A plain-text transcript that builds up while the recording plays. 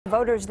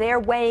Voters there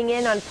weighing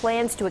in on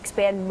plans to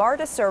expand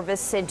MARTA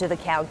service into the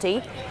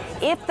county.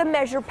 If the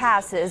measure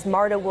passes,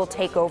 MARTA will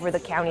take over the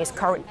county's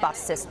current bus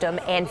system,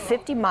 and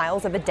 50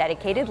 miles of a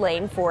dedicated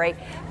lane for a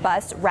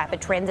bus rapid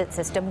transit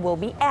system will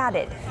be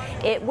added.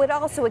 It would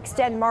also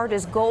extend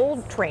MARTA's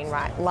Gold train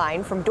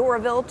line from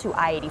Doraville to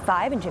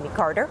I-85 and Jimmy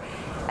Carter.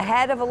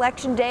 Ahead of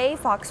Election Day,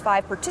 Fox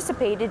 5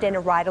 participated in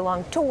a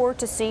ride-along tour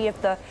to see if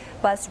the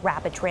bus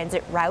rapid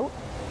transit route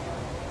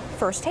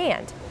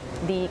firsthand.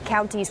 The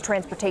county's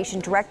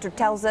transportation director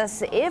tells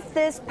us if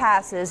this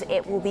passes,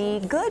 it will be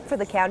good for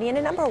the county in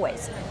a number of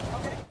ways.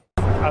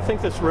 I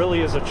think this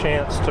really is a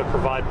chance to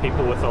provide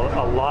people with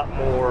a lot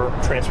more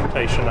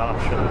transportation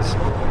options.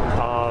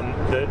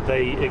 That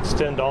they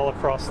extend all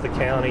across the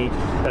county.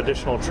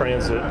 Additional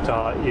transit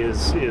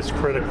is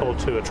critical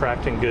to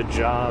attracting good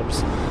jobs.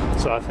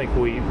 So I think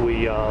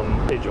we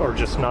are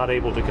just not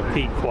able to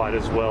compete quite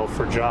as well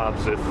for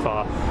jobs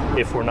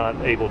if we're not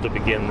able to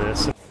begin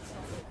this.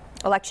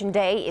 Election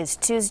Day is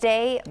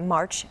Tuesday,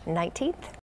 March 19th.